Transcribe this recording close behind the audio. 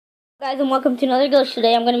Guys, and welcome to another glitch.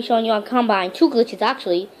 Today I'm going to be showing you on Combine. Two glitches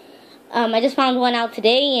actually. I just found one out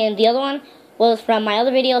today, and the other one was from my other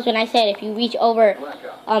videos when I said if you reach over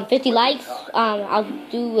 50 likes, I'll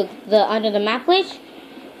do the under the map glitch.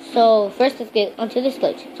 So first let's get onto this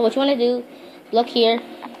glitch. So what you want to do, look here,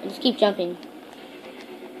 and just keep jumping.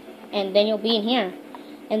 And then you'll be in here.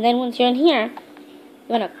 And then once you're in here,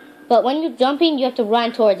 but when you're jumping, you have to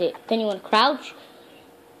run towards it. Then you want to crouch.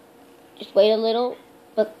 Just wait a little.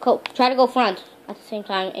 But try to go front at the same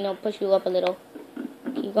time, and it'll push you up a little.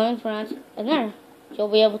 Keep going front, and there, you'll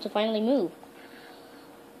be able to finally move.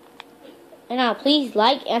 And now, please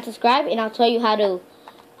like and subscribe, and I'll tell you how to.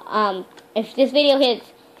 If this video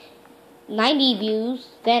hits 90 views,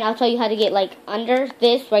 then I'll tell you how to get like under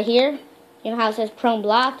this right here. You know how it says prone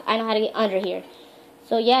blocked? I know how to get under here.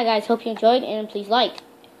 So yeah, guys, hope you enjoyed, and please like.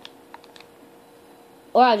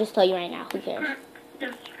 Or I'll just tell you right now. Who cares?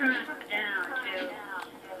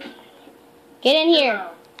 Get in here.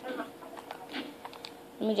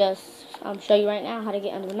 Let me just show you right now how to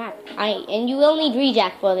get under the map. And you will need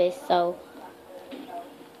rejack for this, so.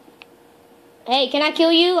 Hey, can I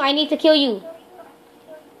kill you? I need to kill you.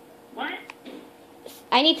 What?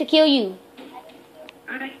 I need to kill you.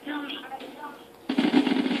 Alright, kill me.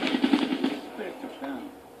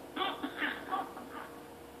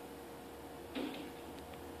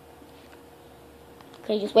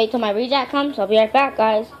 Okay, just wait till my rejack comes. I'll be right back,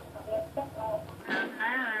 guys.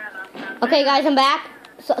 Okay, guys, I'm back.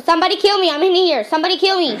 Somebody kill me. I'm in here. Somebody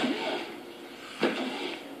kill me.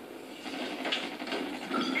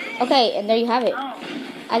 Okay, and there you have it.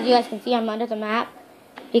 As you guys can see, I'm under the map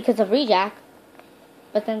because of rejack.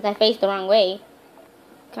 But since I faced the wrong way,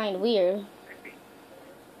 kind of weird.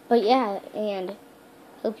 But yeah, and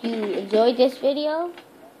hope you enjoyed this video.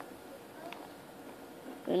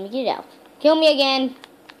 Let me get it out. Kill me again.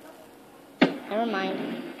 Never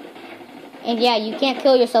mind. And yeah, you can't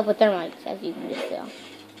kill yourself with thermites, as you can just tell.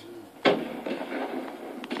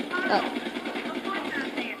 Oh.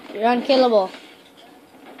 You're unkillable.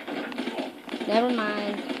 Never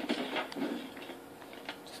mind.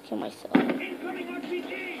 Just kill myself.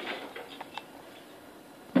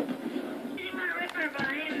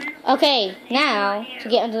 Okay, now, to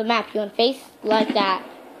get under the map, you want to face like that.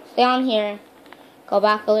 Stay on here. Go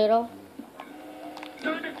back a little.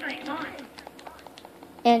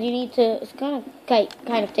 And you need to, it's gonna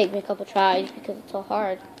kind of take me a couple tries because it's so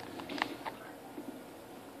hard.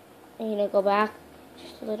 And you need to go back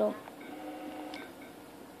just a little.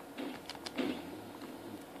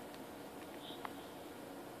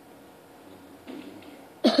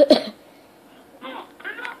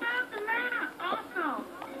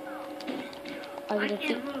 I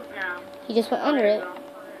can't move now. He just went under it.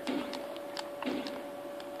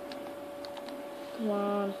 Come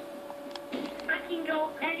on. I can go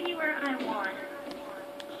anywhere I want.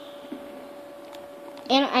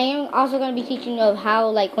 And I am also going to be teaching you of how,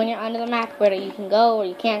 like, when you're under the map, whether you can go or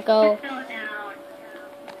you can't go.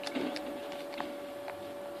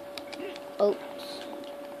 Oops.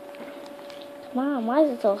 Come on, why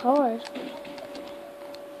is it so hard?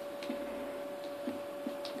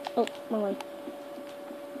 Oh, wrong way.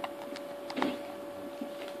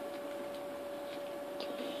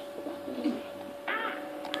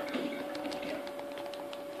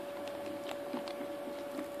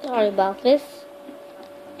 Sorry about this.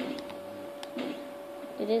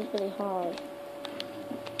 It is really hard.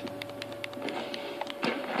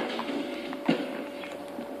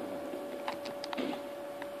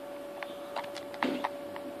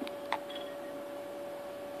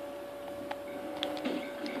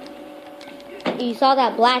 You saw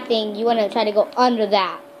that black thing, you want to try to go under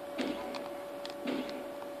that.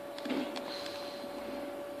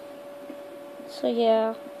 So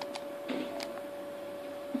yeah.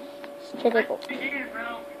 Try to go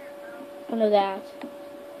under that.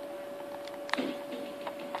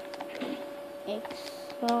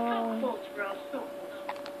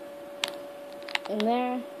 In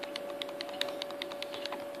there.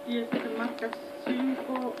 Y marca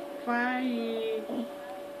 5, 5.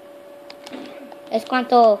 Es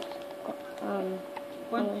cuánto,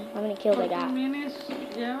 how many kills I got. ¿Cuántos minis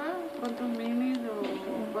lleva? ¿Cuántos minis o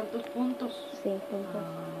cuántos puntos? Sí, puntos.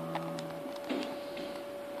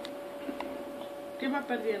 ¿Qué va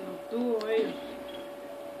perdiendo? ¿Tú o ellos?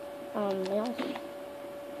 Ellos.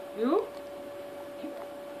 ¿Yo?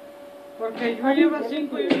 Porque yo llevo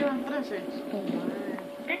 5 y ellos llevan 13.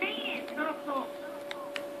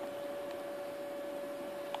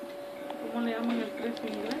 ¿Cómo le llaman el 13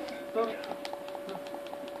 en inglés? Torta. No.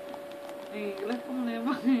 En inglés, ¿cómo le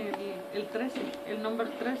llaman el 13? El number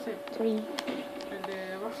 13. 3. El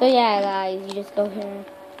de abajo. So yeah, guys, you just go here.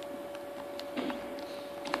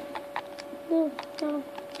 No, no.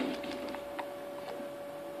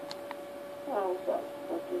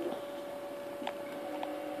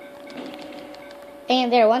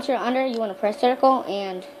 And there, once you're under, you want to press circle,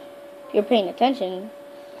 and you're paying attention.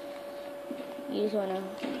 You just want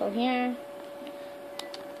to go here,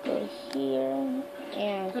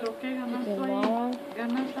 and ¿Pero qué ganas you tú can ahí? walk.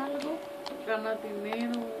 ¿Ganas algo? ¿Ganas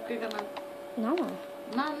dinero? ¿Qué ganas? Nada.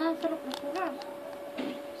 Nada, solo por jugar.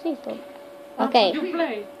 Sí, so. Ah, Okay. You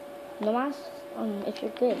play. No más, if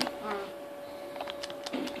you're good. Ah.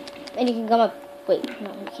 And you can come up. Wait, no,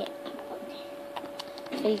 you can't.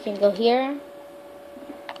 Okay. So you can go here.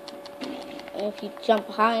 And if you jump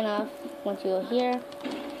high enough, once you go here,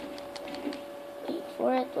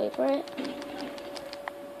 wait for it.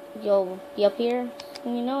 You'll be up here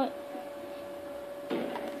when you know it.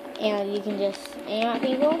 And you can just aim at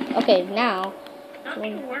people. Okay, now.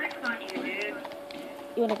 Nothing works on you, dude.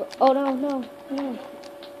 You wanna go? Oh no.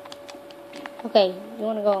 Okay, you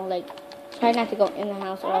wanna go like try not to go in the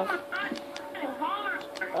house or Oh else, my god, so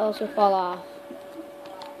hard. you'll fall off.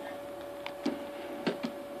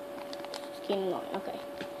 Just keep going. Okay.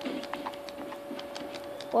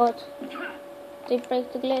 What? They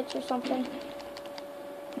break the glitch or something?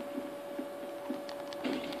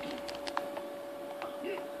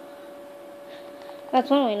 That's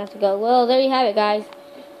one way not to go. Well, there you have it, guys.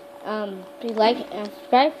 Please like and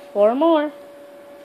subscribe for more.